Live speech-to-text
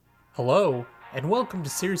Hello, and welcome to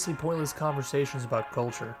Seriously Pointless Conversations About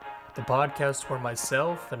Culture, the podcast where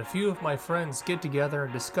myself and a few of my friends get together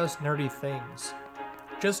and discuss nerdy things.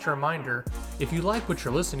 Just a reminder, if you like what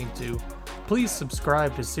you're listening to, please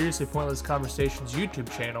subscribe to Seriously Pointless Conversations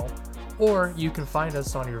YouTube channel, or you can find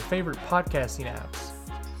us on your favorite podcasting apps.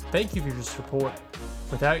 Thank you for your support.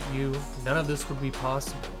 Without you, none of this would be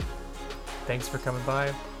possible. Thanks for coming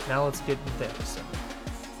by. Now let's get into the episode.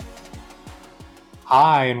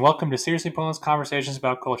 Hi, and welcome to Seriously Pointless Conversations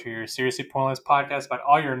About Culture, your seriously pointless podcast about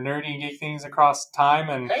all your nerdy and geek things across time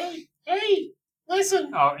and... Hey, listen.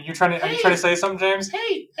 Oh, are you trying to say something, James?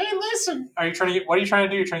 Hey, listen. What are you trying to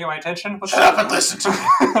do? You're trying to get my attention? Shut up and listen to me.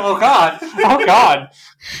 Oh God.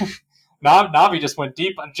 Navi just went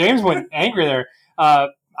deep. James went angry there. I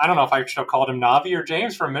don't know if I should have called him Navi or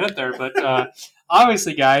James for a minute there, but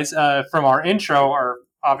obviously, guys, from our intro, our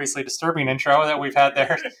obviously disturbing intro that we've had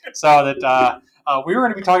there, so that we were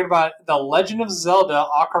going to be talking about The Legend of Zelda: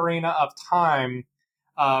 Ocarina of Time.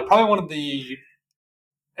 Probably one of the,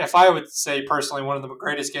 if I would say personally, one of the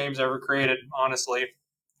greatest games ever created, honestly.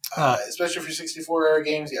 Especially for 64 era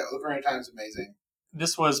games, yeah, Ocarina of Time is amazing.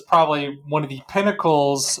 This was probably one of the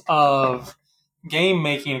pinnacles of game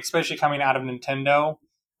making, especially coming out of Nintendo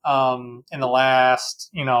in the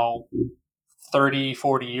last, 30,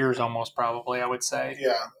 40 years almost, probably, I would say.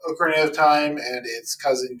 Yeah, Ocarina of Time and its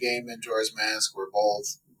cousin game, Majora's Mask, were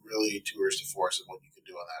both really tours de force of what you could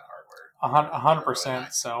do on that hardware.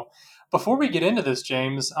 100%. So before we get into this,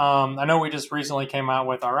 James, I know we just recently came out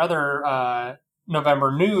with our other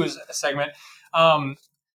November news segment.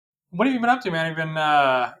 What have you been up to, man? Have you been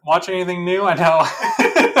watching anything new? I know.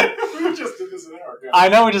 We just did this an hour ago. I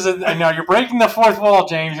know you're breaking the fourth wall,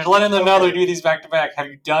 James. You're letting them know that we do these back to back. Have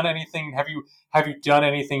you done anything? Have you done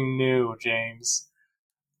anything new, James?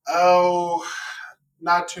 Oh,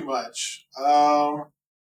 not too much.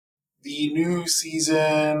 The new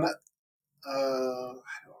season. I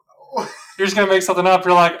don't know. You're just gonna make something up.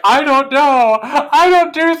 You're like, I don't know. I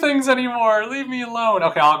don't do things anymore. Leave me alone.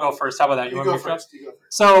 Okay, I'll go first. How about that? You go first.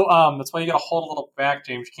 So, that's why you gotta hold a little back,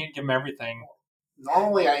 James. You can't give them everything.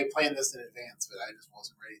 Normally, I plan this in advance, but I just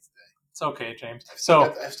wasn't ready today. It's okay, James. I've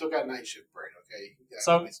still got night shift brain. Okay, give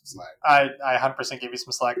me some slack. I 100% give you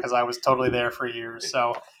some slack because I was totally there for years.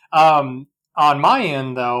 So, on my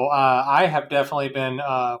end, though, I have definitely been.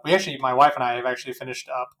 My wife and I have actually finished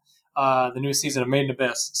up the new season of Made in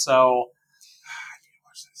Abyss. So,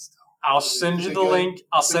 I'll send you the link.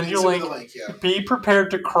 I'll send you a link. Yeah. Be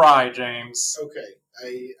prepared to cry, James.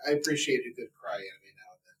 Okay, I appreciate a good cry every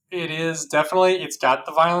now and then. It is definitely. It's got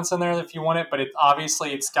the violence in there if you want it, but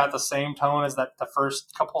it's got the same tone as that the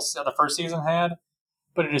first season had.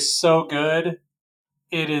 But it is so good.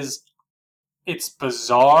 It's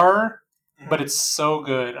bizarre, but it's so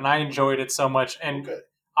good, and I enjoyed it so much. And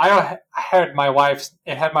I had my wife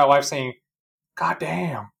saying, "God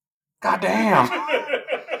damn."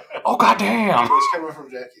 Oh, goddamn! It's coming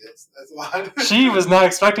from Jackie. That's a lot. She was not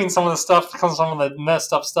expecting some of the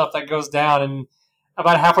messed up stuff that goes down. And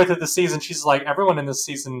about halfway through the season, she's like, everyone in this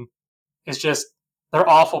season is just, they're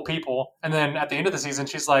awful people. And then at the end of the season,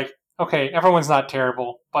 she's like, okay, everyone's not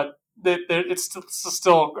terrible, but it's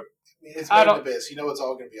still. It's Made in Abyss. You know it's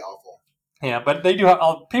all going to be awful. Yeah, but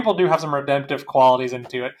people do have some redemptive qualities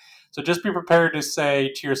into it. So just be prepared to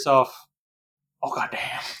say to yourself, oh,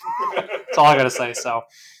 goddamn. That's all I got to say. So.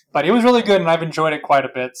 But it was really good, and I've enjoyed it quite a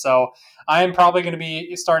bit. So I am probably going to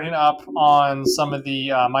be starting up on some of the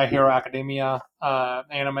My Hero Academia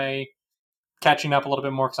anime, catching up a little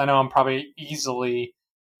bit more, because I know I'm probably easily...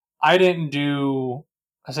 I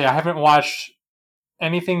haven't watched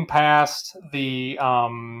anything past the...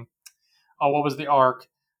 what was the arc?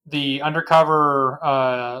 The undercover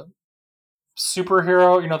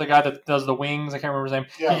superhero, the guy that does the wings, I can't remember his name.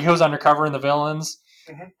 Yeah. He goes undercover in the villains.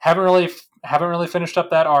 Mm-hmm. Haven't really finished up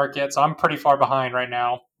that arc yet, so I'm pretty far behind right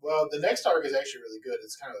now. Well, the next arc is actually really good.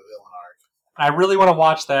 It's kind of a villain arc. I really want to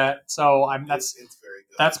watch that, so it's very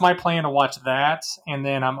good. That's my plan, to watch that, and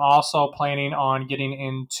then I'm also planning on getting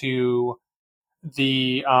into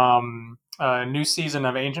the new season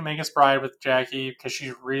of Ancient Magus Bride with Jackie, because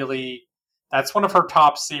that's one of her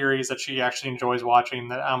top series that she actually enjoys watching.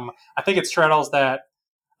 That I think it straddles that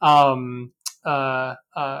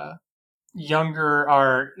younger,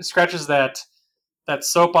 or scratches that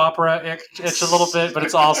soap opera itch a little bit, but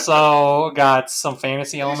it's also got some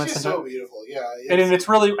fantasy elements into it. It's so beautiful, yeah. And it's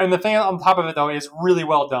really, and the thing on top of it though is really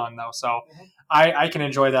well done though. So I can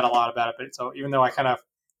enjoy that a lot about it. So even though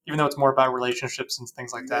it's more about relationships and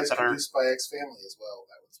things like that are produced by X Family as well.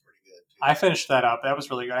 That was pretty good too. I finished that up. That was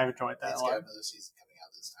really good. I've enjoyed that a lot. It's got another season coming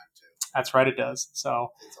out this time too. That's right, it does. So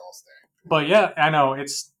it's all staring But yeah, I know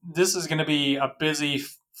this is going to be a busy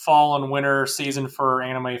fall and winter season for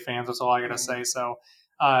anime fans. That's all I got to say. So,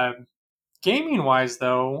 uh, gaming wise,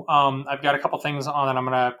 though, I've got a couple things on that I'm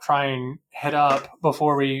going to try and hit up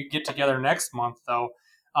before we get together next month, though.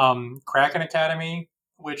 Kraken Academy,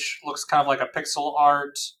 which looks kind of like a pixel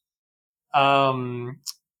art, um,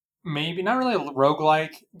 maybe not really a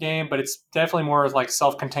roguelike game, but it's definitely more like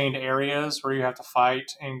self contained areas where you have to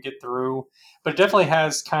fight and get through. But it definitely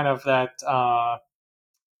has kind of that.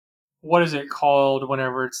 What is it called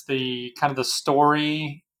whenever it's the kind of the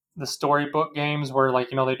storybook games where like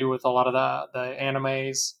they do with a lot of the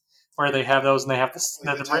animes where they have those and they have this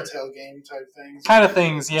Like the Telltale game type things. kind of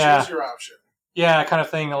things, yeah, Choose your option. yeah, kind of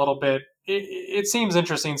thing a little bit. It seems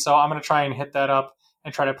interesting, so I'm gonna try and hit that up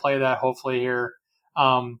and try to play that hopefully here.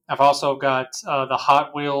 I've also got the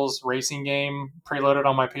Hot Wheels racing game preloaded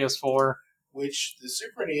on my PS4. Which the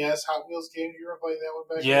Super NES Hot Wheels game, you were playing that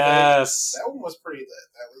one back Yes, in the day? That one was pretty lit.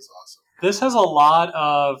 That was awesome. this has a lot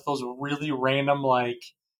of those really random like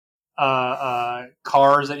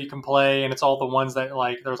cars that you can play, and it's all the ones that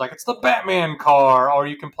like there's like it's the Batman car, or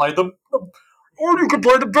you can play or you can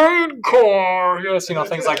play the Bane car. Yes,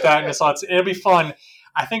 things like that, and so it'll be fun.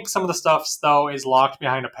 I think some of the stuff though is locked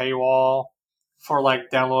behind a paywall for like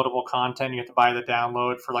downloadable content. You have to buy the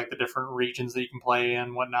download for like the different regions that you can play in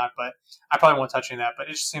and whatnot. But I probably won't touch any of that. But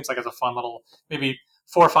it just seems like it's a fun little maybe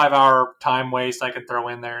 4 or 5 hour time waste I could throw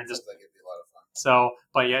in there and just Sounds like it'd be a lot of fun. so,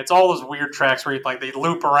 but yeah, it's all those weird tracks where like they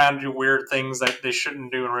loop around and do weird things that they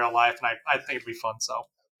shouldn't do in real life, and I think it'd be fun. So,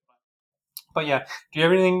 but yeah, do you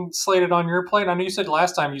have anything slated on your plate? I know you said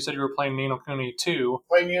last time you said you were playing Ni no Kuni 2.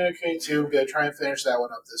 Playing Ni no Kuni 2, gonna try and finish that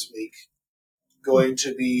one up this week. Going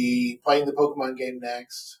to be playing the Pokemon game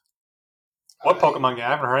next. What Pokemon game? I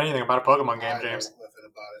haven't heard anything about a Pokemon game, James. I know nothing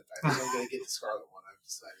about it. I think I'm gonna get the Scarlet one.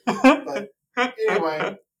 I've decided. But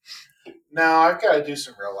anyway, now I've got to do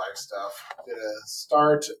some real life stuff. I'm gonna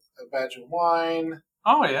start a batch of wine.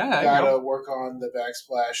 Oh yeah, Gotta work on the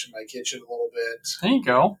backsplash in my kitchen a little bit. There you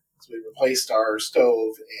go. So we replaced our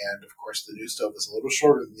stove, and of course the new stove is a little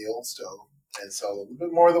shorter than the old stove, and so a little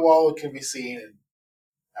bit more of the wall can be seen. And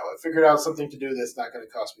now I figured out something to do that's not going to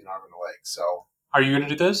cost me an arm and a leg. So are you going to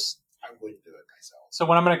do this? I'm going to do it myself. So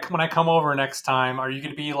when I come over next time, are you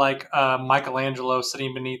going to be like Michelangelo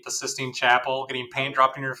sitting beneath the Sistine Chapel, getting paint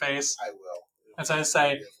dropped in your face? I will. That's what I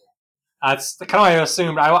say. That's kind of what I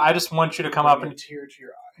assumed. I just want you to come up and tear to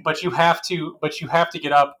your eye. But you have to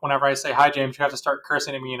get up whenever I say hi, James. You have to start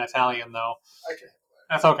cursing at me in Italian, though. Okay.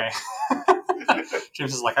 That's okay.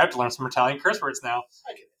 James is like, I have to learn some Italian curse words now.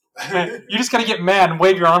 You just gotta get mad and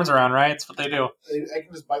wave your arms around, right? That's what they do. I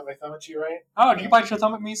can just bite my thumb at you, right? Oh, do you bite your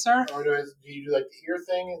thumb at me, sir? Or do you do like the ear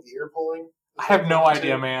thing, the ear pulling? I have no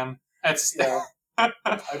idea, man. That's I'm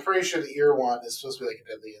pretty sure the ear one is supposed to be like a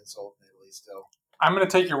deadly insult in Italy still. I'm going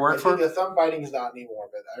to take your word for it. The thumb biting is not anymore,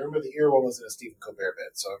 but I remember the ear one was in a Stephen Colbert bit,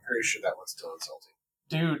 so I'm pretty sure that one's still insulting.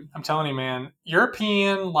 Dude, I'm telling you, man,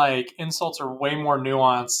 European like insults are way more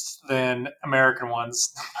nuanced than American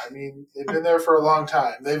ones. I mean, they've been there for a long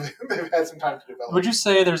time. They've had some time to develop. Would you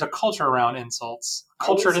say there's a culture around insults?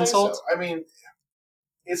 Cultured insults? So. I mean,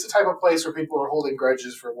 it's the type of place where people are holding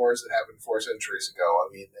grudges for wars that happened 4 centuries ago.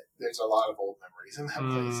 I mean, there's a lot of old memories in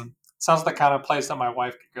that place. Sounds like the kind of place that my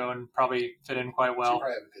wife could go and probably fit in quite well. She'd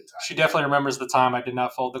probably have a good time. She definitely remembers the time I did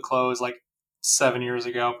not fold the clothes like 7 years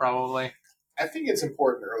ago, probably. I think it's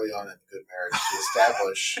important early on in a good marriage to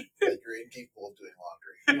establish that you're incapable of doing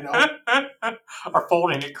laundry, or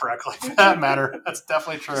folding it correctly, for that matter. That's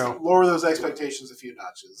definitely true. Just lower those expectations a few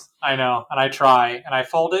notches. I know, and I try, and I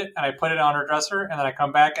fold it, and I put it on her dresser, and then I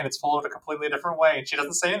come back, and it's folded a completely different way, and she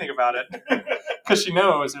doesn't say anything about it because she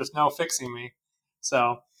knows there's no fixing me.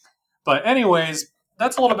 So, but anyways,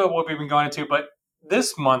 that's a little bit what we've been going into. But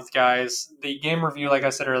this month, guys, the game review, like I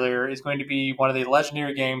said earlier, is going to be one of the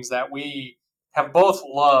legendary games that we have both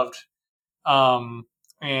loved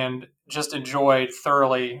and just enjoyed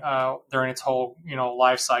thoroughly during its whole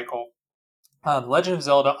life cycle. The Legend of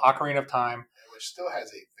Zelda: Ocarina of Time, which still has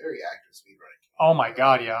a very active speedrunning. Oh my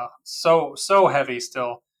god, yeah, so heavy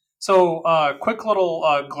still. So, quick little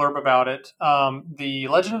glurb about it. The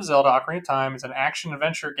Legend of Zelda: Ocarina of Time is an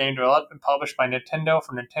action-adventure game developed and published by Nintendo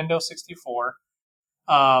for Nintendo 64.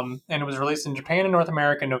 And it was released in Japan and North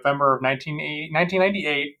America in November of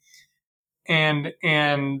 1998, and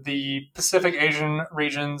in the Pacific Asian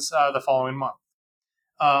regions the following month.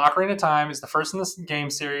 Ocarina of Time is the first in this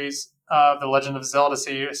game series, the Legend of Zelda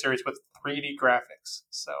series with 3D graphics.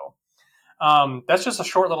 So, that's just a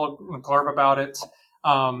short little glurb about it.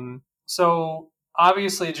 So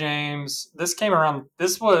obviously, James, this came out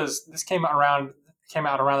around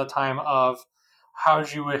the time of how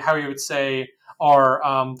you would say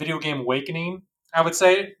our video game awakening. I would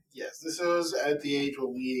say. Yes, this is at the age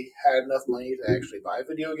when we had enough money to actually buy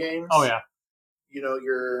video games. Oh yeah.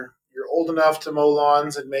 You're old enough to mow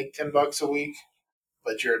lawns and make $10 a week,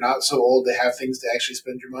 but you're not so old to have things to actually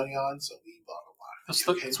spend your money on. So we bought a lot of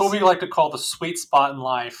video games. It's what we like to call the sweet spot in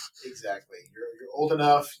life. Exactly. You're old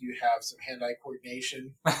enough. You have some hand-eye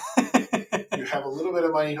coordination. You have a little bit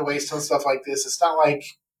of money to waste on stuff like this. It's not like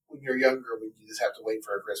when you're younger when you just have to wait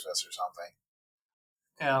for a Christmas or something.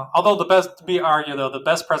 Yeah. Although the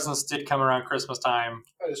best presents did come around Christmas time.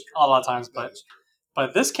 That is true. A lot of times, That is true.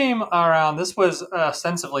 but this came around. This was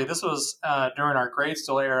ostensibly during our grade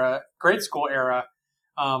school era.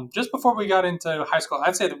 Just before we got into high school.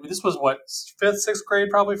 I'd say that this was what, 5th, 6th grade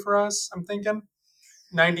probably for us. I'm thinking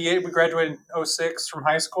 98. We graduated in 06 from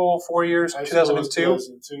high school. 4 years, 2002.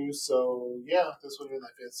 2002. So yeah, this would have been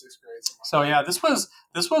like 5th, 6th grade. So yeah, this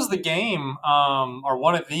was the game, or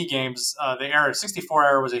one of the games. The era 64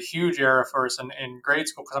 era was a huge era for us in grade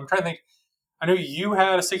school, because I'm trying to think. I know you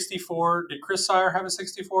had a 64. Did Chris Sire have a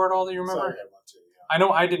 64 at all that you remember? Sire had one too, yeah. I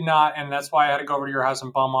know I did not, and that's why I had to go over to your house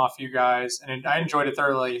and bum off you guys, and I enjoyed it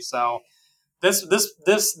thoroughly. So this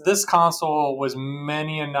console was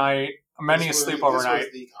many a night, many a sleepover night. This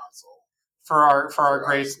was the console for our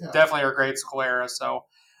grade, us, yeah. Definitely our grade school era. So,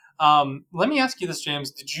 let me ask you this,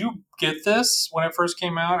 James: did you get this when it first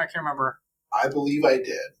came out? I can't remember. I believe I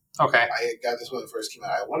did. Okay, I got this when it first came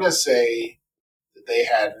out. I want to say that they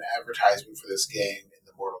had an advertisement for this game in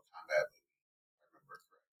the Mortal Kombat movie. I remember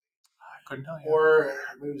correctly. I couldn't tell you. Or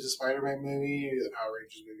maybe it was a Spider-Man movie, or the Power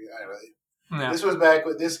Rangers movie. I don't know. Yeah. This was back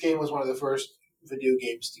when this game was one of the first video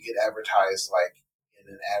games to get advertised like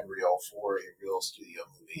in an ad reel for a real studio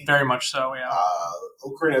movie. Very much so, yeah.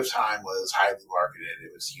 Ocarina of Time was highly marketed.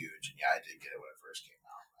 It was huge, and yeah, I did get it when it first came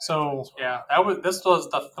out. So yeah, this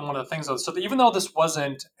was one of the things. So even though this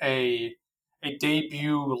wasn't a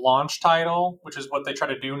debut launch title, which is what they try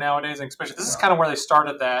to do nowadays, and especially this is kind of where they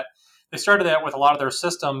started that. They started that with a lot of their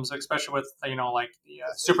systems, especially with like the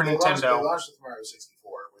Super Nintendo. They launched with Mario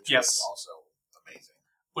 64, which was also amazing.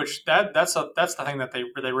 Which that's the thing that they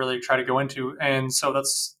really try to go into, and so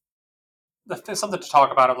that's something to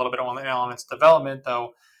talk about a little bit on its development,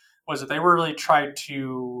 though, was that they were really tried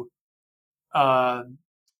to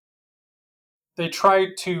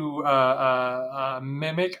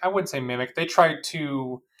mimic. I wouldn't say mimic. They tried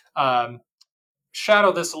to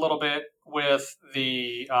shadow this a little bit with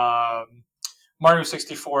the Mario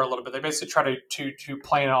 64 a little bit. They basically try to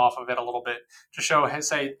plane off of it a little bit to show,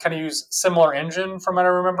 say, kind of use similar engine from what I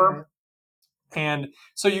remember. Mm-hmm. And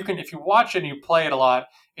so you can, if you watch it and you play it a lot,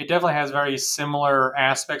 it definitely has very similar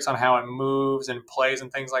aspects on how it moves and plays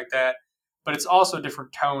and things like that. But it's also a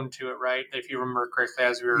different tone to it, right? If you remember correctly,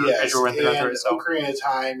 as you were went through it. So Ocarina of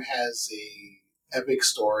Time has a epic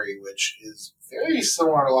story, which is very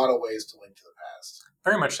similar in a lot of ways to Link to the Past.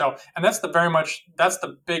 Very much so, and that's the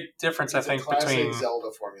big difference, it's I think, a classic between Zelda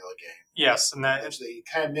formula game. Yes, and that they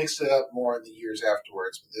kind of mixed it up more in the years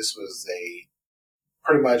afterwards, but this was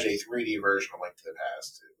pretty much a 3D version of Link to the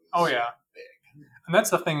Past. Oh yeah, big. And that's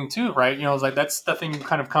the thing too, right? It's like that's the thing you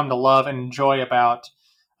kind of come to love and enjoy about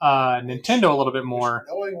Nintendo a little bit more.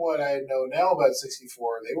 Knowing what I know now about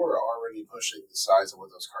 64, they were already pushing the size of what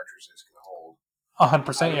those cartridges could hold.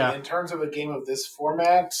 100%, yeah. In terms of a game of this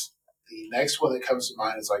format, the next one that comes to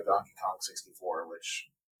mind is like Donkey Kong 64, which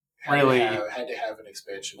had to have an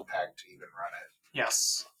expansion pack to even run it.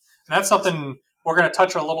 Yes. And that's something we're going to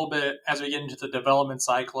touch a little bit as we get into the development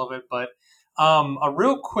cycle of it, but a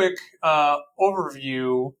real quick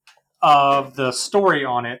overview of the story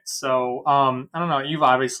on it. So, I don't know, you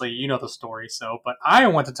know the story, but I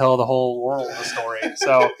want to tell the whole world the story.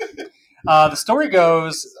 So, the story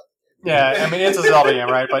goes, yeah, I mean, it's a Zelda game,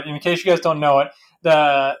 right? But in case you guys don't know it,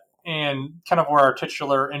 and kind of where our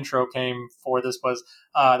titular intro came for this was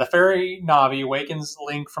the fairy Navi awakens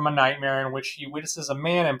Link from a nightmare in which he witnesses a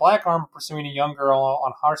man in black armor pursuing a young girl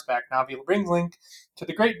on horseback. Navi brings Link to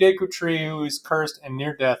the great Deku Tree, who is cursed and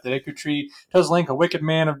near death. The Deku Tree tells Link, a wicked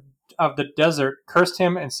man of the desert, cursed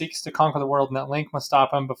him and seeks to conquer the world, and that Link must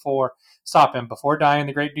stop him before dying.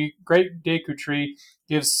 The great Deku Tree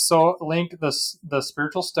gives Link the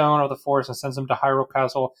spiritual stone of the forest and sends him to Hyrule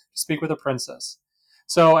Castle to speak with the princess.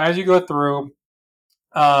 So as you go through,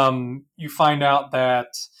 you find out that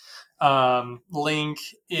Link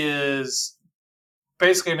is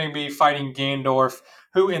basically going to be fighting Ganondorf,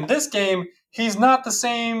 who in this game, he's not the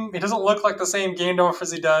same. He doesn't look like the same Ganondorf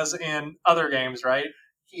as he does in other games, right?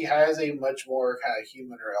 He has a much more kind of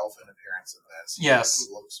human or elfin appearance in this. Yes.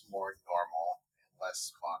 He looks more normal and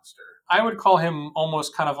less monster. I would call him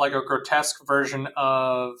almost kind of like a grotesque version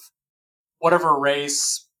of whatever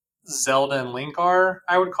race Zelda and Link are,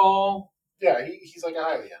 I would call. Yeah, he's like a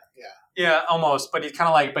Hylian. Yeah. Yeah, almost. But he's kind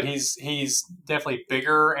of like, but he's definitely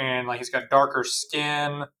bigger and like he's got darker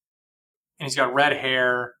skin and he's got red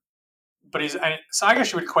hair. But so I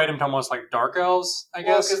guess you would equate him to almost like Dark Elves, I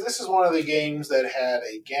Well, guess. because this is one of the games that had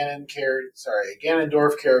a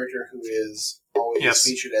Ganondorf character who is always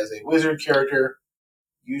featured as a wizard character.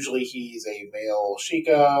 Usually he's a male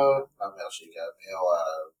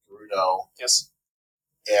Gerudo. Yes.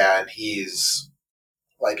 And he's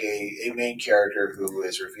like a main character who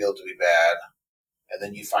is revealed to be bad. And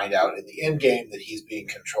then you find out in the end game that he's being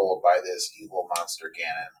controlled by this evil monster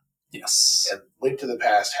Ganon. Yes. And Link to the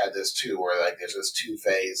Past had this too, where like there's this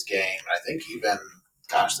 2-phase game. And I think even,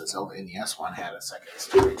 the Zelda NES one had a second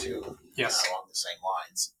story too. Yes. Along the same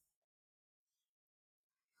lines.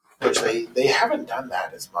 Which they haven't done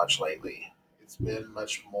that as much lately. It's been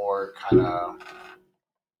much more kind of,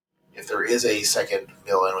 if there is a second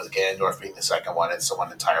villain with Ganondorf being the second one, it's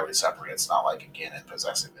someone entirely separate. It's not like a Ganon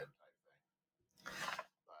possessing them.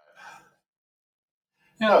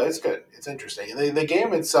 No, it's good. It's interesting. And the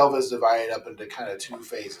game itself is divided up into kind of 2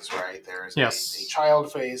 phases, right? There's a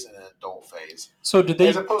child phase and an adult phase. So did they...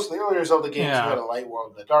 As opposed to the earlier Zelda games, you had a light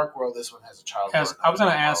world and a dark world. This one has a child world. I was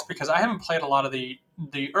going to ask, because I haven't played a lot of the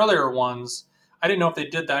earlier ones. I didn't know if they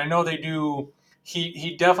did that. I know they do...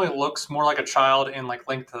 He definitely looks more like a child in like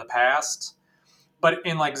Link to the Past. But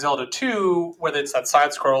in like Zelda 2, whether it's that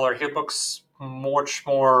side scroller, he looks much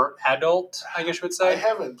more adult, I guess you would say. I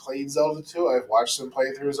haven't played Zelda 2. I've watched some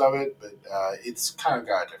playthroughs of it, but it's kind of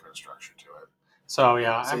got a different structure to it. So,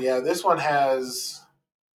 yeah. This one has,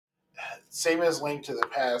 same as Link to the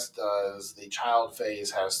Past does, the child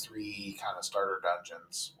phase has 3 kind of starter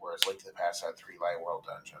dungeons, whereas Link to the Past had 3 light world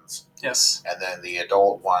dungeons. Yes. And then the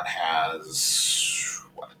adult one has,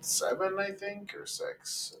 7, I think, or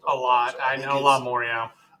 6? A lot. I know a lot more, yeah.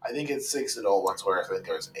 I think it's 6 adult ones, where I think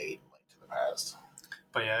there's 8 past.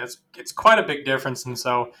 But yeah, it's quite a big difference, and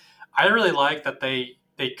so I really like that they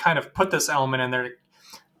kind of put this element in there,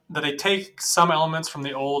 that they take some elements from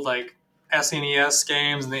the old like SNES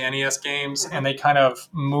games and the NES games, and they kind of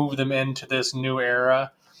move them into this new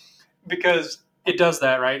era, because it does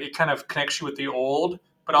that, right? It kind of connects you with the old,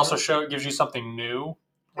 but also gives you something new,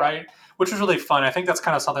 right? Which is really fun. I think that's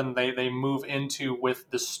kind of something they move into with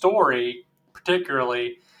the story,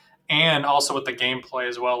 particularly. And also with the gameplay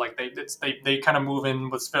as well, like they kind of move in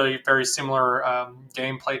with very, very similar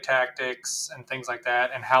gameplay tactics and things like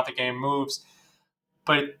that, and how the game moves.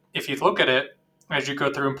 But if you look at it as you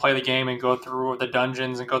go through and play the game and go through the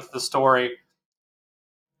dungeons and go through the story,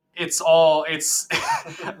 it's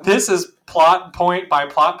this is plot point by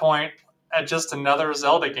plot point at just another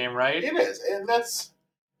Zelda game, right? It is, and that's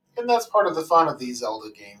part of the fun of these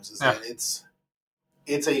Zelda games is that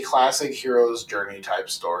it's a classic hero's journey type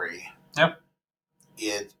story. Yep.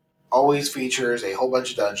 It always features a whole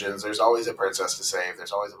bunch of dungeons. There's always a princess to save.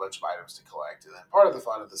 There's always a bunch of items to collect. And then part of the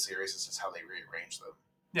fun of the series is just how they rearrange them.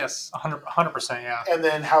 Yes, 100%, yeah. And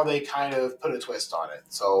then how they kind of put a twist on it.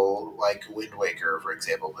 So, like Wind Waker, for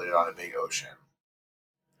example, put it on a big ocean.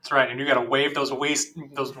 That's right, and you got to wave those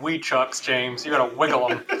wee chucks, James. You got to wiggle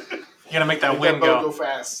them. You got to make that wind go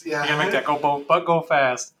fast. Yeah. You got to make that go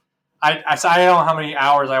fast. I don't know how many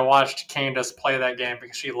hours I watched Candace play that game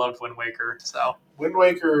because she loved Wind Waker. So Wind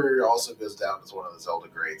Waker also goes down as one of the Zelda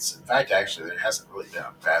greats. In fact, actually, there hasn't really been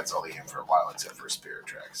a bad Zelda game for a while, except for Spirit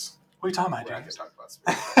Tracks. What are you talking about, We're not going to talk about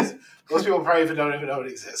Spirit Tracks. Most people probably don't even know it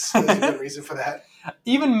exists. There's a good reason for that.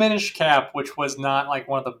 Even Minish Cap, which was not like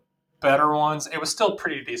one of the better ones, it was still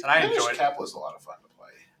pretty decent. I enjoyed it. Minish Cap was a lot of fun to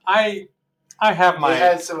play. I have my... It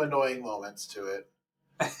had some annoying moments to it.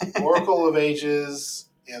 Oracle of Ages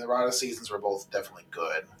and the Rod of Seasons were both definitely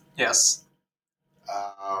good. Yes.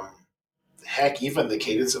 Heck, even the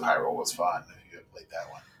Cadence of Hyrule was fun if you had played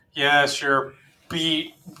that one. Yes, your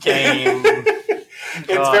beat game.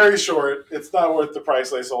 It's very short. It's not worth the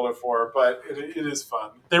price they sold it for, but it is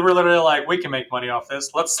fun. They were literally like, we can make money off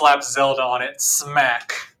this. Let's slap Zelda on it.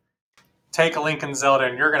 Smack. Take a Link and Zelda,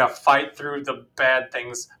 and you're going to fight through the bad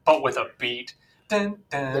things, but with a beat. Dun,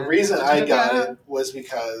 dun, the reason I got it was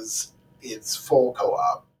because it's full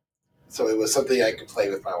co-op. So it was something I could play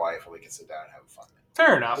with my wife, and we could sit down and have fun.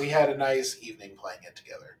 Fair enough. We had a nice evening playing it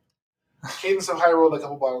together. Cadence of Hyrule and a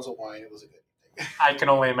couple bottles of wine. It was a good thing. I can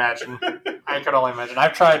only imagine.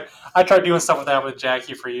 I've tried doing stuff with that with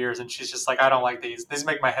Jackie for years, and she's just like, I don't like these. These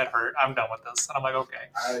make my head hurt. I'm done with this. And I'm like,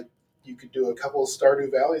 okay. You could do a couple Stardew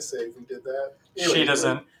Valley saves. We did that. Anyway, she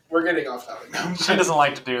doesn't. We're getting off topic now. She doesn't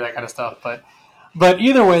like to do that kind of stuff. But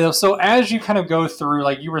either way, though, so as you kind of go through,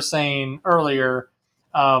 like you were saying earlier,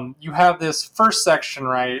 you have this first section,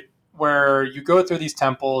 right, where you go through these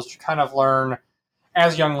temples, you kind of learn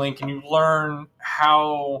as young Link, and you learn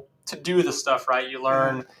how to do the stuff right. You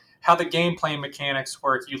learn how the gameplay mechanics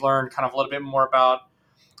work. You learn kind of a little bit more about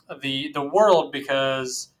the world,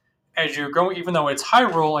 because as you're going, even though it's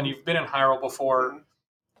Hyrule and you've been in Hyrule before,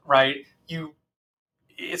 right?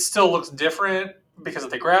 It still looks different because of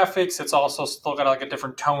the graphics. It's also still got like a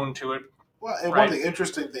different tone to it. Well, and one of the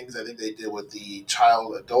interesting things I think they did with the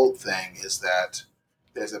child adult thing is that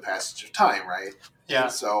there's a passage of time, right? Yeah.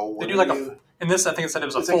 And so they do like in this, I think it said it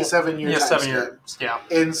was like a 7-year time 7 year. Yeah.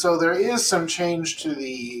 And so there is some change to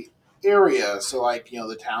the area. So like,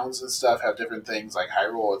 the towns and stuff have different things. Like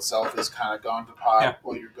Hyrule itself is kind of gone to pot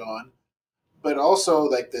while you're gone. But also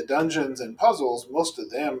like the dungeons and puzzles, most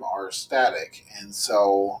of them are static. And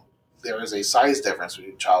so there is a size difference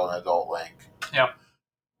between child and adult Link. Yeah.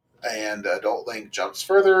 And adult Link jumps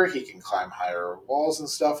further. He can climb higher walls and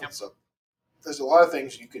stuff. Yep. And so there's a lot of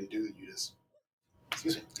things you can do that you just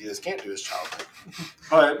can't do as child Link.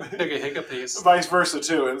 But hiccup these. Vice versa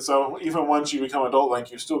too. And so even once you become adult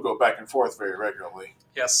Link, you still go back and forth very regularly.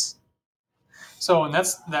 Yes. So, and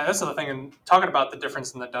that's the thing. And talking about the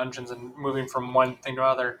difference in the dungeons and moving from one thing to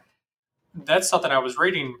another, that's something I was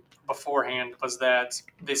reading beforehand, was that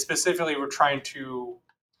they specifically were trying to,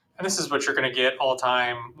 and this is what you're going to get all the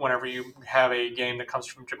time whenever you have a game that comes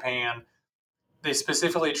from Japan, they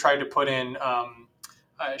specifically tried to put in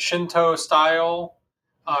Shinto style,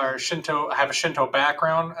 or have a Shinto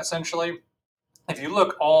background, essentially. If you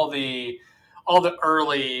look all the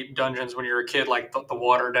early dungeons when you're a kid, like the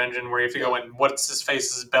water dungeon where you have to go in, what's his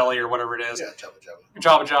face's belly or whatever it is. Yeah,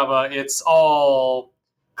 Jabba. Jabba. It's all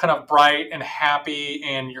kind of bright and happy,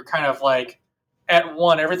 and you're kind of like, at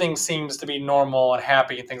one, everything seems to be normal and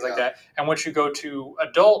happy and things like that. And once you go to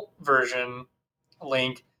adult version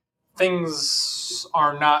Link, things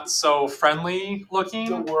are not so friendly looking.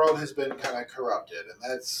 The world has been kind of corrupted,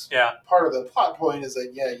 and that's part of the plot point is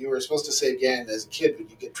that, you were supposed to save Ganon as a kid, but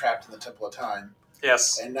you get trapped in the Temple of Time.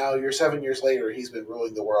 Yes. And now you're 7 years later, he's been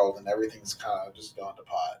ruling the world, and everything's kind of just gone to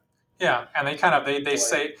pot. Yeah, and they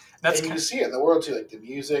say... And you can see it in the world, too. Like, the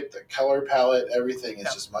music, the color palette, everything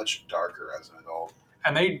is just much darker as an adult.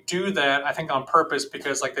 And they do that, I think, on purpose,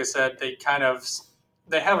 because, like they said, they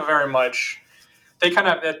have a very much...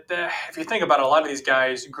 if you think about it, a lot of these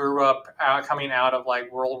guys grew up coming out of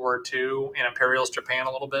like World War II in imperialist Japan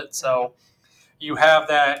a little bit. So you have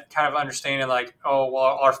that kind of understanding, like, oh,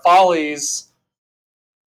 well, our follies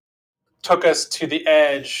took us to the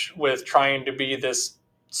edge with trying to be this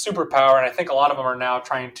superpower. And I think a lot of them are now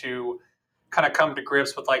trying to kind of come to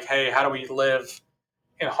grips with like, hey, how do we live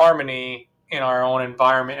in harmony in our own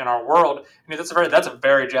environment, in our world? And that's a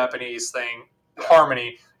very Japanese thing,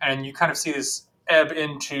 harmony. And you kind of see this ebb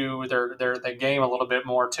into their game a little bit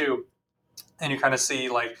more too, and you kind of see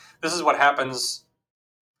like, this is what happens.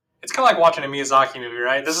 It's kind of like watching a Miyazaki movie,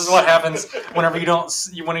 right? This is what happens whenever you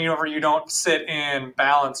don't sit in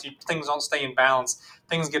balance. Things don't stay in balance.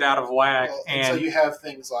 Things get out of whack, and so you have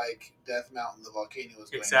things like Death Mountain. The volcano is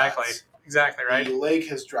going nuts. Exactly right. The lake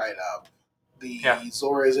has dried up. The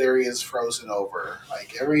Zora's area is frozen over.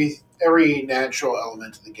 Like every natural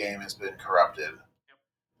element of the game has been corrupted.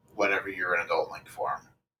 Whenever you're in adult Link form,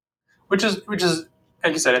 which is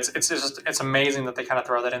like you said, it's amazing that they kind of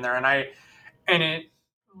throw that in there, and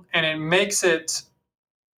it makes it,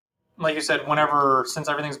 like you said, since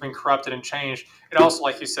everything's been corrupted and changed, it also,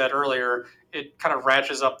 like you said earlier, it kind of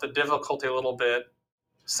ratchets up the difficulty a little bit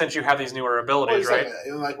since you have these newer abilities, right?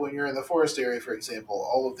 Like when you're in the forest area, for example,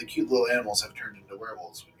 all of the cute little animals have turned into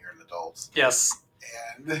werewolves when you're an adult. Yes.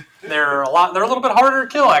 And they're a little bit harder to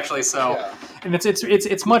kill, actually. So, and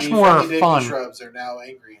it's much more fun. Shrubs are now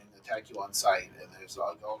angry and attack you on sight, and there's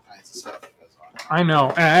all kinds of stuff that goes on. I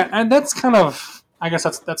know, and that's kind of, I guess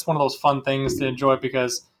that's one of those fun things to enjoy,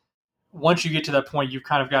 because once you get to that point, you've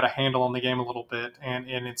kind of got a handle on the game a little bit, and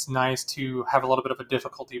it's nice to have a little bit of a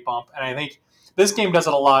difficulty bump. And I think this game does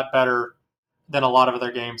it a lot better than a lot of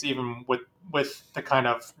other games, even with the kind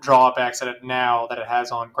of drawbacks that it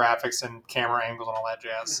has on graphics and camera angles and all that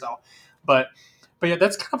jazz. So, but yeah,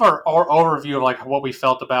 that's kind of our overview of like what we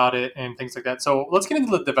felt about it and things like that. So let's get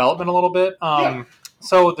into the development a little bit.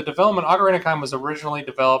 So the development, Ocarina of Time was originally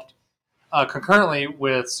developed concurrently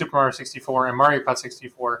with Super Mario 64 and Mario Kart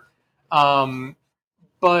 64. But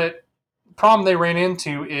the problem they ran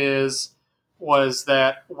into was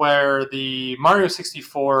that where the Mario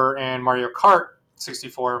 64 and Mario Kart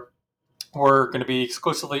 64 were going to be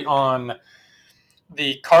exclusively on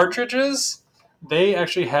the cartridges, they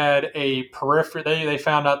actually had a peripheral. They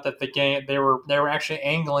found out that the game they were actually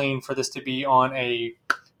angling for this to be on a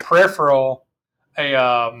peripheral,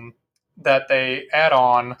 that they add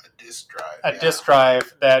on a disk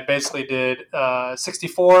drive that basically did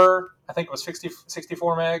 64. I think it was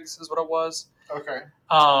 64 megs is what it was. Okay.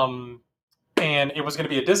 And it was going to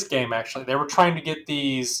be a disc game. Actually, they were trying to get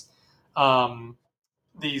these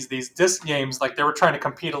disc games. Like they were trying to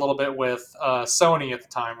compete a little bit with Sony at the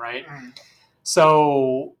time, right? Mm.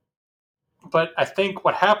 So, but I think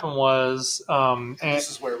what happened was, and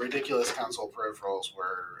this is where ridiculous console peripherals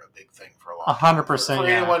were a big thing for a long 100%. time. For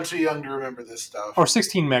anyone too young to remember this stuff. Or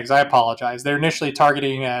 16 megs. I apologize. They're initially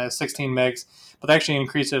targeting 16 megs, but they actually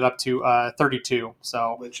increased it up to 32.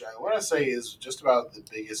 So, which I want to say is just about the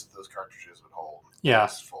biggest those cartridges would hold. Yeah.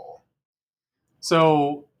 Full.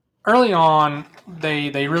 So early on,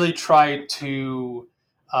 they really tried to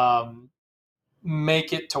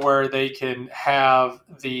make it to where they can have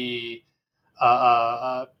the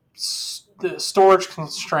storage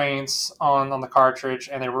constraints on the cartridge,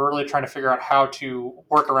 and they were really trying to figure out how to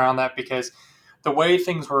work around that, because the way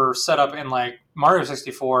things were set up in like Mario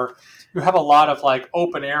 64, you have a lot of like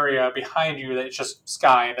open area behind you that it's just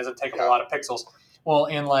sky and doesn't take up a lot of pixels. Well,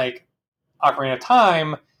 in like Ocarina of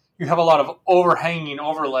Time, you have a lot of overhanging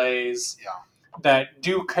overlays that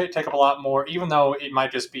do take up a lot more, even though it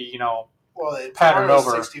might just be, patterned Mario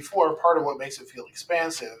over. 64, part of what makes it feel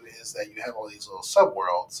expansive is that you have all these little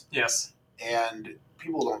subworlds. Yes. And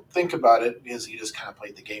people don't think about it because you just kind of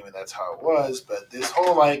played the game and that's how it was. But this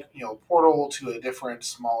whole, portal to a different,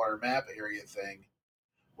 smaller map area thing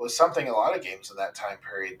was something a lot of games in that time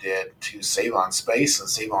period did to save on space and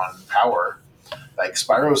save on power. Like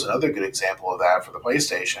Spyro's another good example of that for the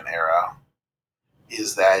PlayStation era.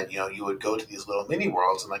 Is that, you would go to these little mini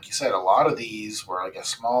worlds, and like you said, a lot of these were like a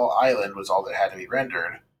small island was all that had to be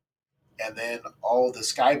rendered. And then all the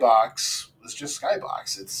skybox was just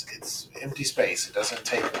skybox. It's empty space. It doesn't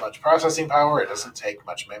take much processing power. It doesn't take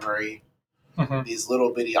much memory. Mm-hmm. These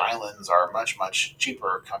little bitty islands are much, much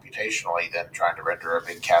cheaper computationally than trying to render a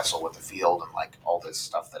big castle with a field and like all this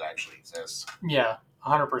stuff that actually exists. Yeah,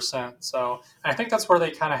 100%. So I think that's where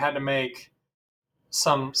they kind of had to make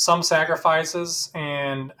some sacrifices,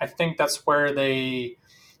 and I think that's where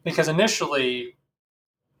because initially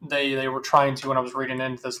they were trying to, when I was reading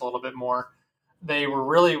into this a little bit more, they were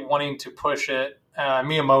really wanting to push it,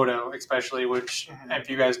 Miyamoto especially, which if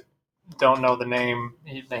you guys don't know the name,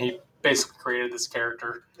 he basically created this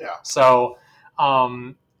character. Yeah. So,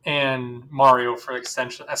 and Mario for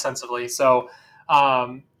extensively. So,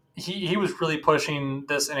 he was really pushing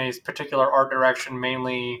this in a particular art direction,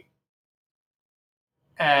 mainly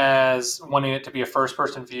as wanting it to be a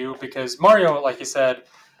first-person view, because Mario, like you said,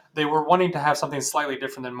 they were wanting to have something slightly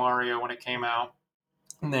different than Mario when it came out.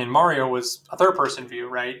 And then Mario was a third-person view,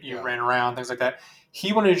 right? You ran around, things like that.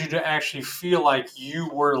 He wanted you to actually feel like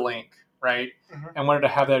you were Link, right? Mm-hmm. And wanted to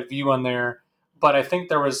have that view on there. But I think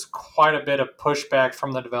there was quite a bit of pushback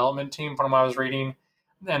from the development team from what I was reading.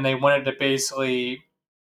 And they wanted to basically...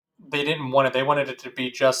 They didn't want it. They wanted it to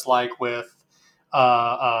be just like with...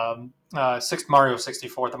 Mario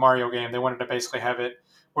 64, the Mario game. They wanted to basically have it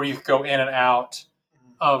where you could go in and out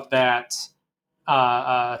of that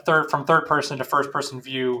from third person to first person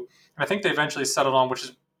view. And I think they eventually settled on, which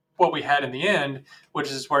is what we had in the end,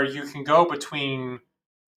 which is where you can go between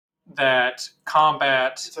that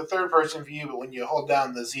combat. It's a third person view, but when you hold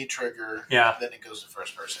down the Z trigger, then it goes to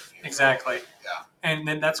first person view. Exactly. Yeah. And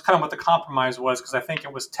then that's kind of what the compromise was, because I think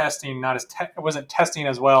it was testing it wasn't testing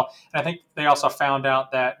as well. And I think they also found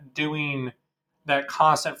out that doing that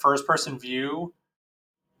constant first person view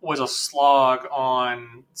was a slog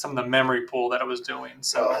on some of the memory pool that it was doing.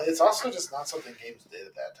 So it's also just not something games did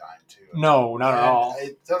at that time, too. No, not at all.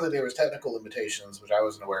 It sounds like there was technical limitations, which I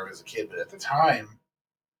wasn't aware of as a kid, but at the time,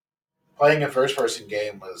 playing a first-person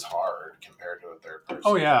game was hard compared to a third-person.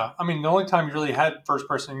 Oh, yeah. I mean, the only time you really had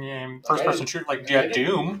first-person shoot, like you had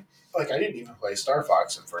Doom. I didn't even play Star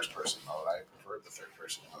Fox in first-person mode. I preferred the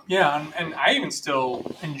third-person mode. Yeah, and I even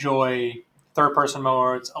still enjoy third-person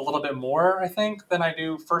modes a little bit more, I think, than I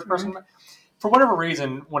do first-person. Mm-hmm. For whatever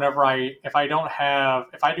reason, if I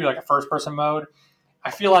do like a first-person mode,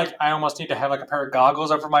 I feel like I almost need to have like a pair of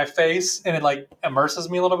goggles over my face, and it like immerses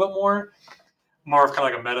me a little bit more. More of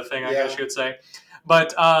kind of like a meta thing, I guess you would say.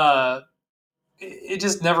 But it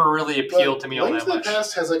just never really appealed to me all that much. Link to the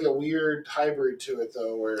Past has like a weird hybrid to it,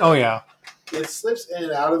 though, where it slips in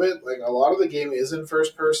and out of it. Like a lot of the game is in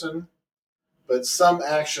first person, but some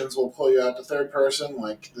actions will pull you out to third person.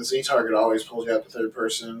 Like the Z target always pulls you out to third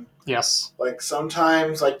person. Yes. Like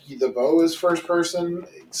sometimes, like the bow is first person,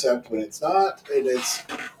 except when it's not.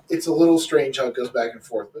 It's a little strange how it goes back and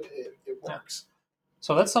forth, but it works.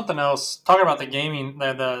 So that's something else. Talking about the gaming,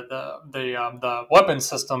 the weapon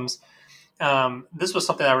systems. this was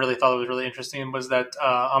something I really thought was really interesting. Was that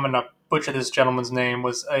I'm gonna butcher this gentleman's name?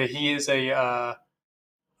 Was he is a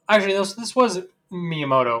actually this was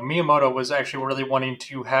Miyamoto. Miyamoto was actually really wanting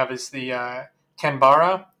to have is the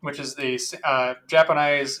Kenbara, which is the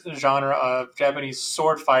Japanese genre of Japanese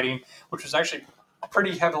sword fighting, which was actually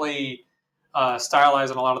pretty heavily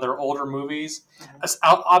stylized in a lot of their older movies.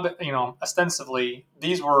 Ostensibly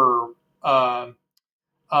these were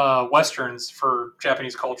westerns for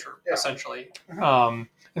Japanese culture, essentially. And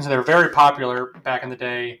so they're very popular back in the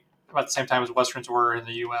day, about the same time as westerns were in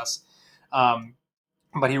the U.S.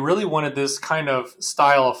 But he really wanted this kind of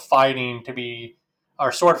style of fighting to be,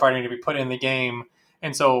 or sword fighting to be put in the game.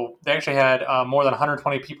 And so they actually had more than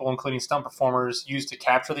 120 people, including stunt performers, used to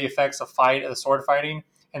capture the effects of the sword fighting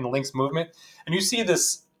and the Link's movement. And you see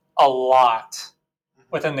this a lot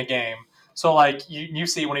within the game. So like you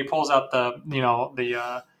see when he pulls out the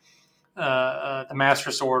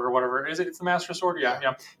Master Sword or whatever. Is it? It's the Master Sword.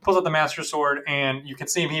 Yeah. Pulls out the Master Sword, and you can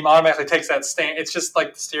see him. He automatically takes that stance. It's just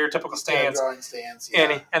like the stereotypical stance. Drawing stance.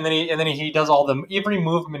 And then he does every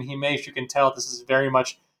movement he makes. You can tell this is very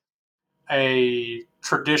much a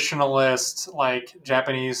traditionalist, like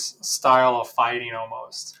Japanese style of fighting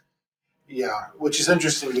almost. Yeah, which is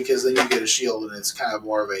interesting because then you get a shield, and it's kind of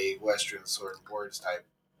more of a Western sword and boards type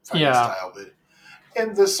fighting style, but.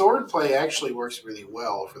 And the sword play actually works really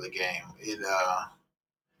well for the game. It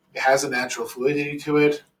has a natural fluidity to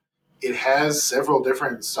it. It has several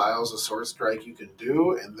different styles of sword strike you can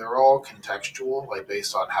do, and they're all contextual, like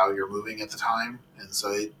based on how you're moving at the time. And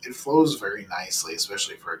so it flows very nicely,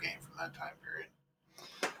 especially for a game from that time period.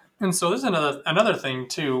 And so there's another thing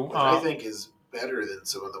too, which I think is better than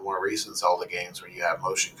some of the more recent Zelda games where you have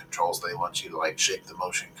motion controls. They want you to like shake the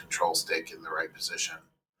motion control stick in the right position.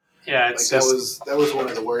 Yeah, that was one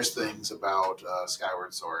of the worst things about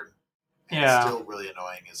Skyward Sword. And it's still really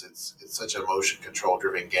annoying. Is it's such a motion control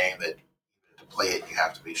driven game that to play it you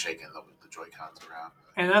have to be shaking the Joy-Cons around.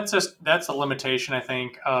 And that's a limitation, I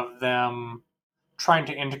think, of them trying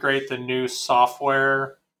to integrate the new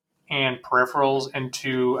software and peripherals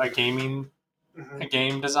into a game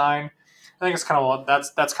design. I think it's kind of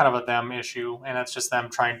that's kind of a them issue, and that's just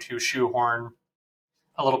them trying to shoehorn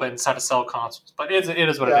a little bit inside to sell consoles. But it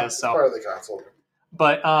is what it is. So part of the console.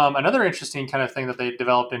 But another interesting kind of thing that they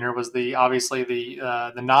developed in here was the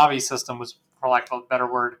Navi system was, for lack of a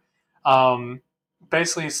better word,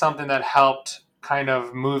 basically something that helped kind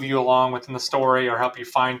of move you along within the story or help you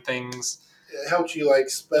find things. It helped you like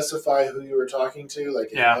specify who you were talking to. Like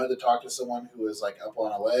if you wanted to talk to someone who was like up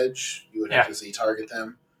on a ledge, you would have to target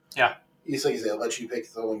them. Yeah. It lets you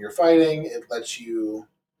pick the one you're fighting. It lets you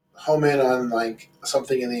home in on like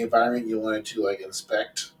something in the environment you wanted to like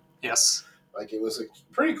inspect. Yes. Like it was a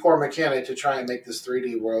pretty core mechanic to try and make this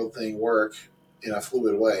 3D world thing work in a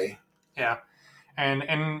fluid way. Yeah.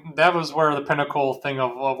 And that was where the pinnacle thing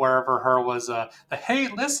of wherever her was the hey,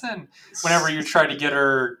 listen, whenever you try to get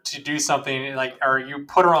her to do something like, or you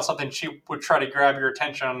put her on something, she would try to grab your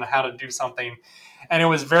attention on how to do something. And it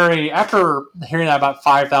was after hearing that about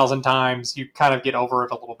 5,000 times, you kind of get over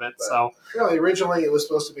it a little bit. But so really, originally it was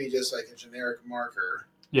supposed to be just like a generic marker.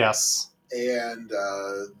 Yes. And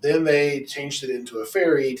then they changed it into a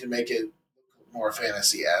fairy to make it more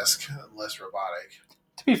fantasy-esque and less robotic.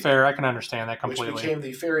 To be fair, I can understand that completely. Which became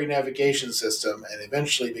the fairy navigation system and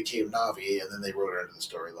eventually became Navi, and then they wrote it into the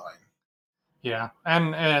storyline. Yeah,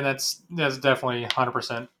 and that's definitely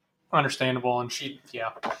 100% understandable, and she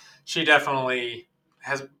definitely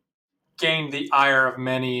has gained the ire of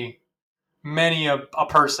many a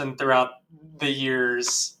person throughout the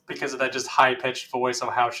years because of that just high-pitched voice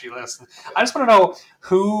of how she listens. I just want to know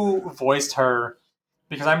who voiced her,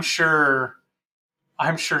 because I'm sure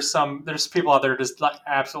there's people out there just like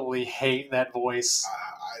absolutely hate that voice.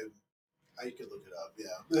 I could look it up.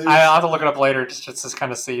 Yeah, I'll have to look it up later just to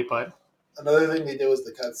kind of see. But another thing they did was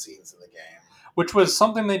the cutscenes in the game, which was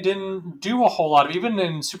something they didn't do a whole lot of. Even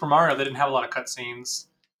in Super Mario, they didn't have a lot of cutscenes.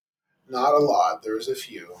 Not a lot. There was a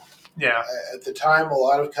few. Yeah. At the time, a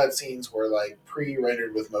lot of cutscenes were like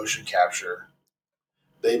pre-rendered with motion capture.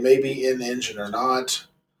 They may be in engine or not.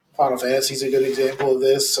 Final Fantasy is a good example of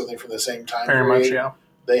this. Something from the same time period. Very much, yeah.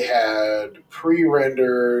 They had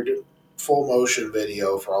pre-rendered full motion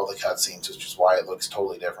video for all the cutscenes, which is why it looks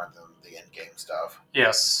totally different than the in-game stuff.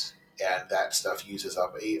 Yes. And that stuff uses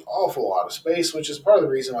up an awful lot of space, which is part of the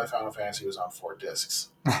reason why Final Fantasy was on 4 discs.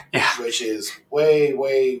 Yeah. Which is way,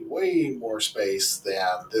 way, way more space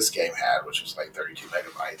than this game had, which was like 32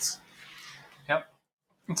 megabytes. Yep.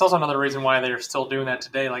 It's also another reason why they're still doing that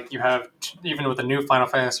today. Like you have, even with the new Final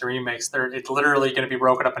Fantasy remakes, it's literally going to be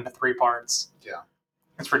broken up into 3 parts. Yeah.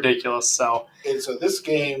 It's ridiculous. So And so this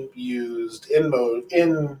game used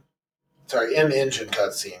in-engine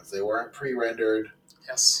cutscenes. They weren't pre-rendered.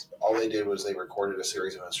 yes, All they did was they recorded a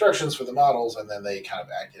series of instructions for the models, and then they kind of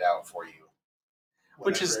acted out for you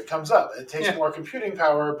whenever it comes up. It takes more computing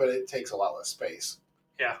power, but it takes a lot less space.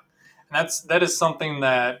 Yeah, and that is something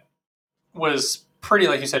that was pretty,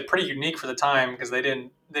 like you said, pretty unique for the time because they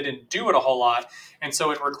didn't do it a whole lot, and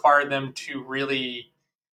so it required them to really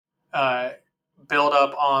build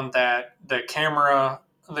up on the camera,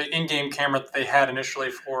 the in-game camera that they had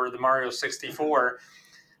initially for the Mario 64.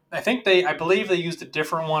 I believe they used a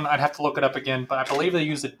different one. I'd have to look it up again, but I believe they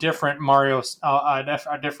used a different Mario,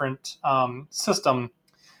 a different system.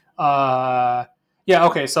 Yeah,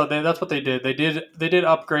 okay. So that's what they did. They did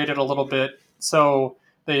upgrade it a little bit. So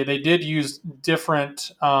they did use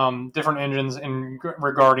different engines in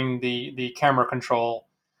regarding the camera control.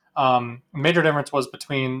 Major difference was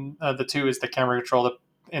between the two is the camera control.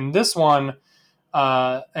 In this one,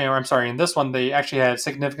 or I'm sorry, in this one they actually had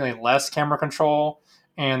significantly less camera control,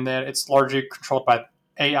 and that it's largely controlled by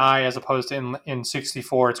AI as opposed to in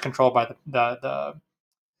 64 it's controlled by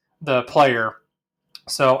the player.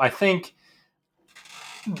 So I think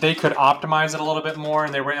they could optimize it a little bit more,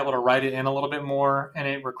 and they were able to write it in a little bit more, and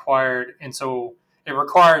it required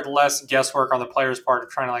less guesswork on the player's part of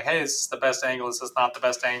trying to like, hey, this is the best angle, this is not the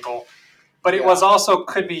best angle. But it was also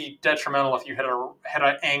could be detrimental if you hit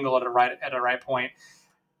an angle at a right point.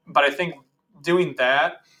 But I think doing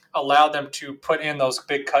that allowed them to put in those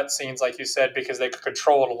big cut scenes, like you said, because they could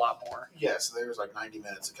control it a lot more. Yes, there's like 90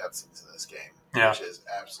 minutes of cutscenes in this game, Yeah. which is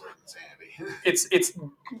absolute insanity. It's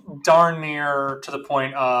darn near to the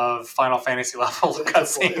point of Final Fantasy level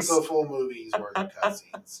cutscenes. It's a full movie's worth of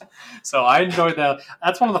cutscenes. So I enjoyed that.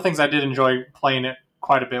 That's one of the things I did enjoy playing it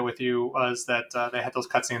quite a bit with you was that they had those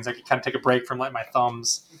cutscenes. I could kind of take a break from letting my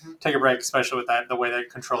thumbs take a break, especially with the way that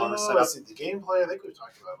controller was set up. The gameplay, I think we've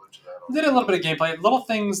talked about a bunch of that already. Did a little bit of gameplay, little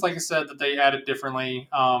things like I said that they added differently.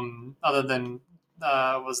 Other than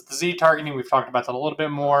was the Z targeting. We've talked about that a little bit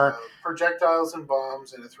more. Projectiles and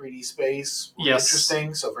bombs in a 3D space were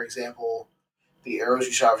interesting. So, for example, the arrows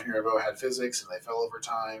you shot from your bow had physics and they fell over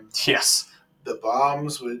time. Yes. The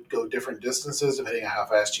bombs would go different distances depending on how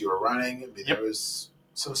fast you were running. I mean, there was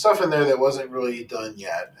some stuff in there that wasn't really done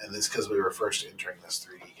yet, and this because we were first entering this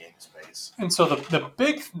 3D game space. And so the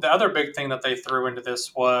other big thing that they threw into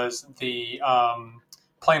this was the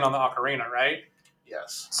playing on the ocarina, right?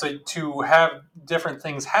 Yes. So to have different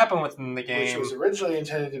things happen within the game, which was originally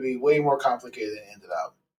intended to be way more complicated than it ended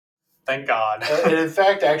up. Thank God. And in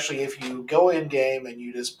fact, actually, if you go in game and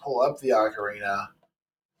you just pull up the ocarina,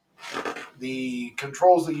 the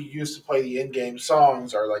controls that you use to play the in-game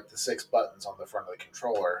songs are like the 6 buttons on the front of the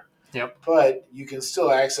controller. Yep. But you can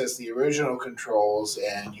still access the original controls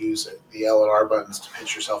and use the L and R buttons to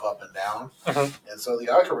pitch yourself up and down. And so the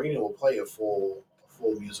ocarina will play a full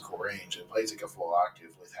musical range. It plays like a full octave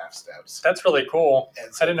with half steps. That's really cool.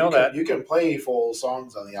 And so I didn't know that. You can play full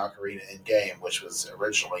songs on the ocarina in game, which was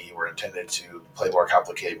originally you were intended to play more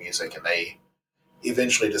complicated music, and they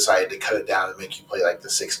eventually decided to cut it down and make you play like the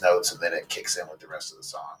 6 notes, and then it kicks in with the rest of the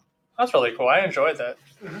song. That's really cool. I enjoyed that.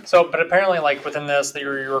 So, but apparently, like within this,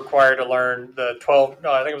 you're required to learn the 12.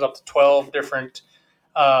 I think it was up to 12 different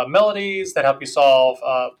melodies that help you solve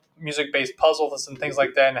music-based puzzles and things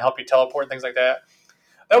like that, and help you teleport and things like that.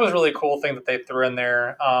 That was a really cool thing that they threw in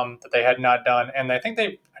there that they had not done, and I think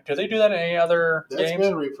they do that in any other games? That's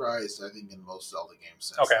been reprised, I think, in most Zelda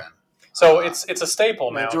games since then. So it's a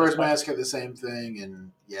staple now. Majora's Mask had the same thing,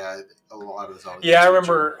 and a lot of the Zelda games. I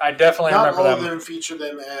remember. I definitely remember them. Not all of them feature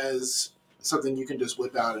them as something you can just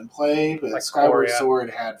whip out and play, but like Skyward Sword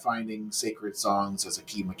had finding sacred songs as a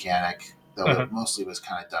key mechanic, though it mostly was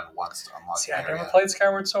kind of done once to unlock an area. I never played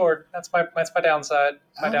Skyward Sword. That's my downside.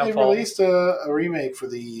 My downfall. They released a remake for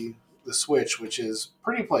the Switch, which is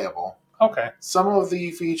pretty playable. Okay. Some of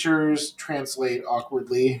the features translate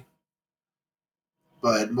awkwardly,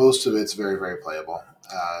 but most of it's very, very playable.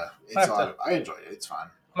 I enjoyed it. It's fun.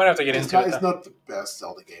 I might have to get into it. It's not the best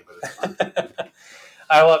Zelda game, but it's fun.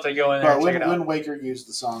 I will have to go in there and check it out. Wind Waker used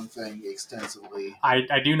the song thing extensively.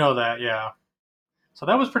 I do know that, yeah. So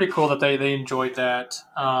that was pretty cool that they enjoyed that,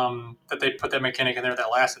 that they put that mechanic in there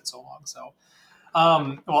that lasted so long. So,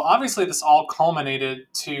 well, obviously this all culminated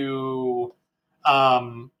to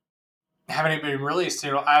having it been released.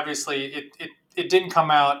 Obviously it didn't come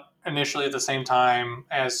out initially at the same time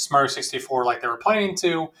as Mario 64 like they were planning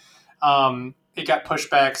to. It got pushed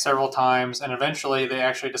back several times, and eventually they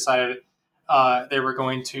actually decided they were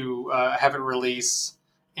going to have it release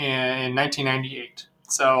in 1998.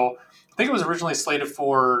 So I think it was originally slated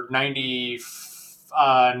for 95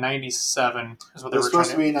 '97 is what It they was were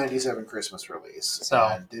supposed trying to to. be a '97 Christmas release, So,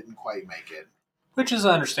 and didn't quite make it. which is They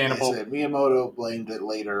understandable. said Miyamoto blamed it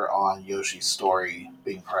later on Yoshi's story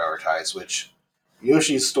being prioritized, which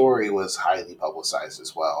Yoshi's story was highly publicized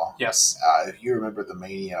as well. Yes. If you remember the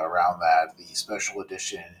mania around that, the special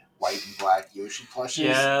edition white and black Yoshi plushes,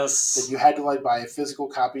 Yes. that you had to buy a physical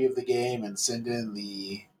copy of the game and send in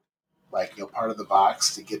the part of the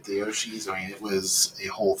box to get the Yoshis. I mean, it was a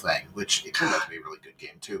whole thing, which it turned out to be a really good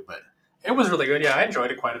game too. But it was really good. Yeah, I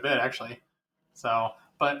enjoyed it quite a bit actually. So,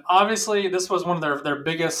 but obviously, this was one of their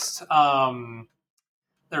biggest hits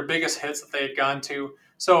that they had gone to.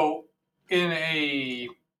 So, it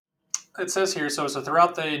says here, so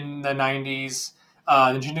throughout the '90s,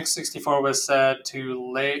 Nintendo 64 was said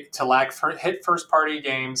to lack hit first party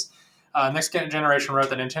games. Next generation wrote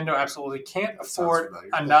that Nintendo absolutely can't afford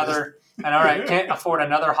another. And all right, can't afford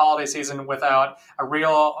another holiday season without a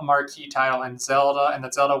real marquee title and Zelda, and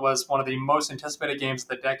that Zelda was one of the most anticipated games of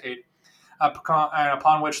the decade,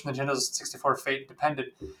 upon which Nintendo's 64 fate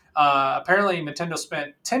depended. Apparently, Nintendo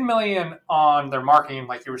spent $10 million on their marketing,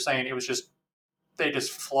 like you were saying. It was just they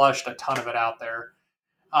just flushed a ton of it out there.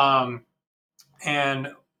 And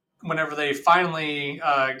whenever they finally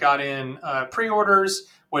got in pre-orders,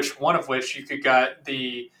 one of which you could get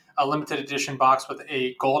the a limited edition box with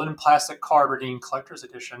a golden plastic card redeemed collector's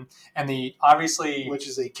edition, and which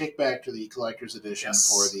is a kickback to the collector's edition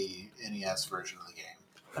for the NES version of the game.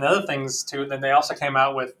 And other things too. Then they also came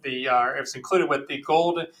out with it was included with the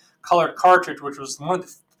gold colored cartridge, which was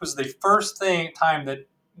was the first time that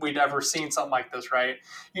we'd ever seen something like this, right?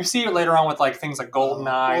 You see it later on with things like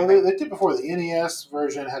GoldenEye. Well, they did before. The NES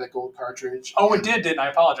version had a gold cartridge. Oh, it didn't I?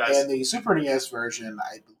 Apologize. And the Super NES version,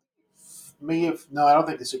 I don't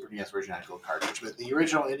think the Super NES version had a gold cartridge, but the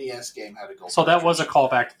original NES game had a gold. So cartridge. That was a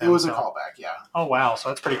callback to them. It was a callback, yeah. Oh wow, so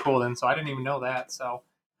that's pretty cool then. So I didn't even know that. So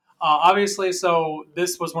obviously, so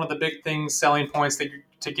this was one of the big selling points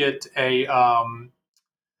to get a oh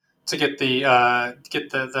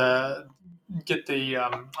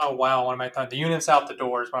wow, what am I talking? The units out the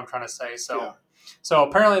door is what I'm trying to say. So, yeah. So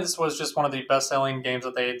apparently this was just one of the best selling games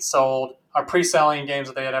that they had sold, or pre-selling games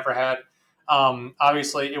that they had ever had.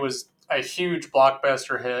 Obviously, it was a huge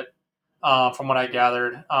blockbuster hit, from what I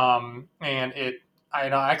gathered. And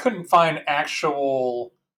I couldn't find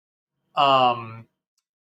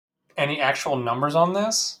any actual numbers on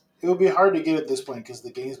this. It would be hard to get at this point because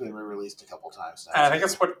the game's been re-released a couple times now. And I think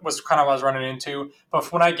that's what was kind of what I was running into. But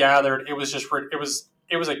from what I gathered, it was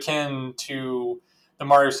akin to the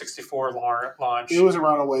Mario 64 launch. It was a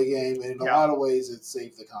runaway game, and in a lot of ways, it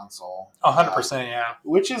saved the console. 100%, yeah.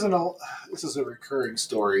 Which this is a recurring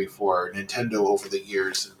story for Nintendo over the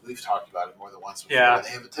years, and we've talked about it more than once before. Yeah. They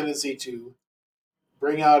have a tendency to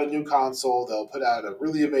bring out a new console. They'll put out a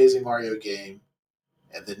really amazing Mario game,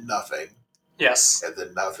 and then nothing. Yes. And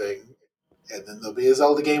then nothing. And then there'll be a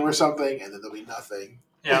Zelda game or something, and then there'll be nothing.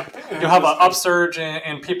 Yeah. You'll have an upsurge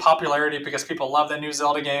in popularity because people love that new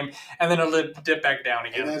Zelda game, and then it'll dip back down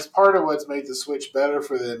again. And that's part of what's made the Switch better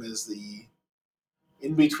for them is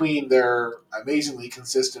in between their amazingly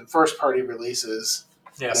consistent first-party releases,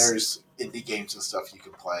 there's indie games and stuff you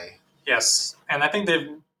can play. Yes. And I think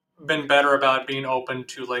they've been better about being open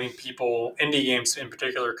to letting people, indie games in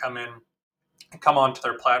particular, come onto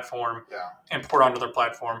their platform and port onto their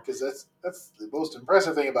platform. Because that's the most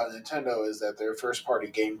impressive thing about Nintendo is that their first-party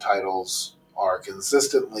game titles are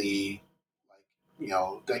consistently,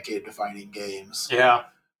 decade-defining games. Yeah.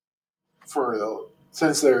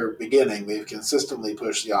 Since their beginning, they've consistently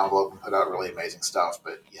pushed the envelope and put out really amazing stuff,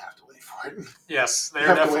 but you have to wait for it. Yes,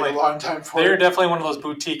 they're definitely a long time for They're definitely one of those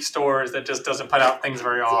boutique stores that just doesn't put out things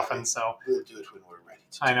very often. So we'll do it when we're ready.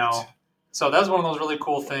 I know. So that's one of those really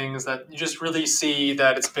cool things that you just really see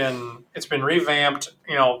that it's been revamped.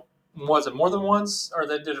 Was it more than once, or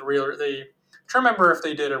they did a real? They trying to remember if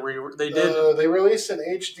they did They did. They released an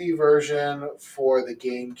HD version for the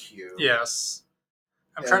GameCube. Yes,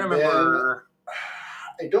 I'm trying to remember.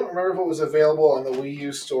 I don't remember if it was available on the Wii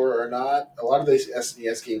U store or not. A lot of these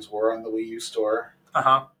SNES games were on the Wii U store.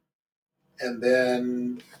 And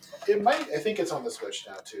then I think it's on the Switch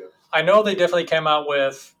now too. I know they definitely came out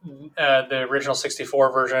with the original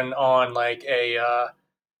 64 version on I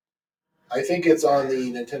think it's on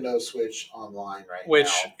the Nintendo Switch Online right now.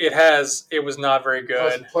 Which it was not very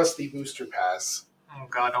good. Plus the booster pass. Oh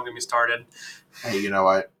God, don't get me started. Hey, you know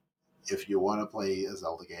what? If you want to play a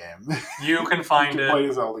Zelda game, you can find it. Play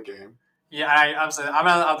a Zelda game. Yeah, I'm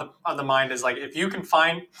out of the mind is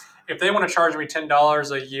if they want to charge me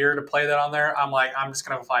 $10 a year to play that on there, I'm just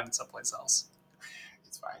gonna find it someplace else.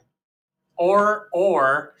 It's fine. Or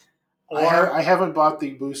Or I haven't bought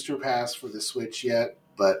the booster pass for the Switch yet,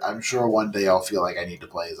 but I'm sure one day I'll feel like I need to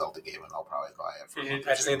play a Zelda game, and I'll probably buy it. For I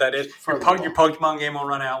just think that is your Pokemon game will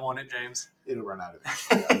run out, won't it, James? It'll run out of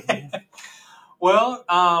it. Well,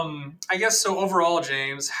 I guess so. Overall,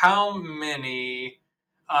 James, how many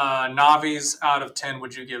Navis out of 10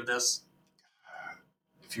 would you give this?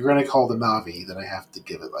 If you're going to call the Navi, then I have to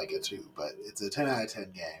give it like a 2, but it's a 10 out of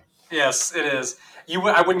 10 game. Yes, it is.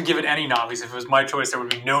 I wouldn't give it any Navis. If it was my choice, there would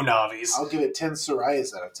be no Navis. I'll give it 10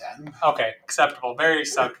 Sorayas out of 10. Okay, acceptable. Very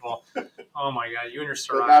acceptable. Oh my god, you and your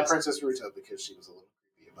Sorayas. But not Princess Ruto, because she was a little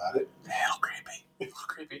creepy about it. A little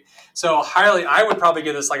creepy. So highly, I would probably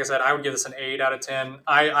give this, like I said, I would give this an 8 out of 10.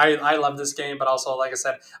 I love this game, but also, like I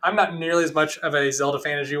said, I'm not nearly as much of a Zelda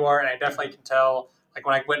fan as you are, and I definitely can tell, like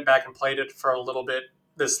when I went back and played it for a little bit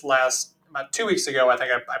this last, about 2 weeks ago, I think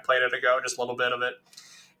I played it ago, just a little bit of it.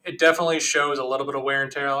 It definitely shows a little bit of wear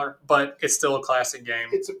and tear, but it's still a classic game.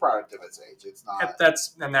 It's a product of its age. It's not.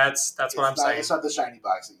 That's what I'm saying. It's not the shiny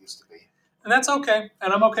box it used to be. And that's okay,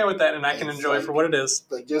 and I'm okay with that, and I can enjoy it for what it is.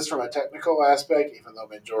 Like just from a technical aspect, even though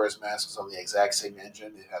Majora's Mask is on the exact same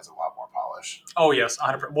engine, it has a lot more polish. Oh yes,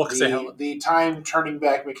 100%. Well, the time turning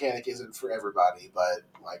back mechanic isn't for everybody, but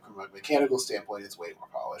like from a mechanical standpoint, it's way more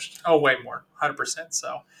polished. Oh, way more, 100%.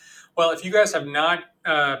 So, well, if you guys have not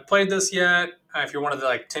played this yet, if you're one of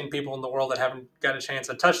the 10 people in the world that haven't got a chance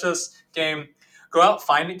to touch this game, go out,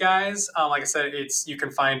 find it, guys. Like I said, you can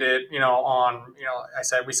find it, on,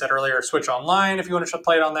 we said earlier, Switch Online. If you want to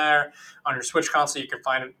play it on there, on your Switch console, you can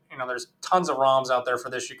find it. There's tons of ROMs out there for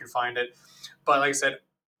this. You can find it. But like I said,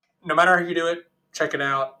 no matter how you do it, check it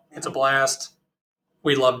out. It's a blast.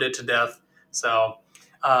 We loved it to death. So,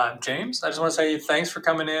 James, I just want to say thanks for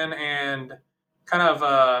coming in and kind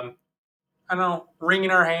of,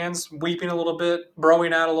 wringing our hands, weeping a little bit,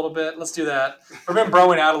 broing out a little bit. Let's do that. We've been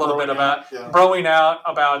broing out a little bit about one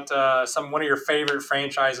of your favorite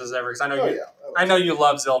franchises ever. Because I know you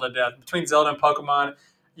love Zelda to death. Between Zelda and Pokemon,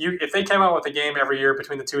 if they came out with a game every year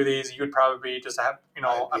between the two of these, you would probably just have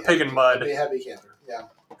a pig in mud. I'd be a happy camper. Yeah,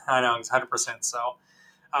 I know, it's 100%. So,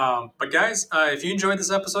 but guys, if you enjoyed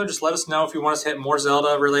this episode, just let us know if you want us to hit more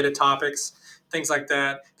Zelda related topics. Things like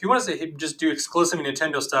that. If you want us to just do exclusive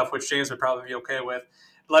Nintendo stuff, which James would probably be okay with,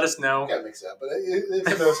 let us know. Gotta mix it up, but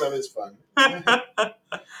Nintendo stuff is fun.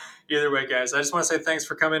 Either way, guys, I just want to say thanks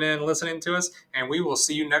for coming in and listening to us, and we will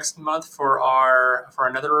see you next month for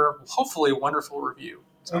another hopefully wonderful review.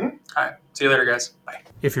 So, All right, see you later, guys. Bye.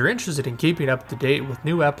 If you're interested in keeping up to date with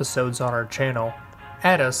new episodes on our channel,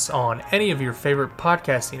 add us on any of your favorite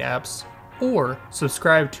podcasting apps, or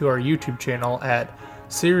subscribe to our YouTube channel at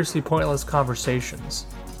Seriously Pointless Conversations.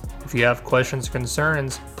 If you have questions or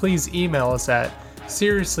concerns, please email us at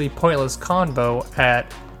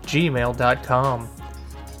seriouslypointlessconvo@gmail.com.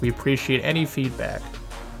 We appreciate any feedback.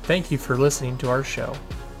 Thank you for listening to our show.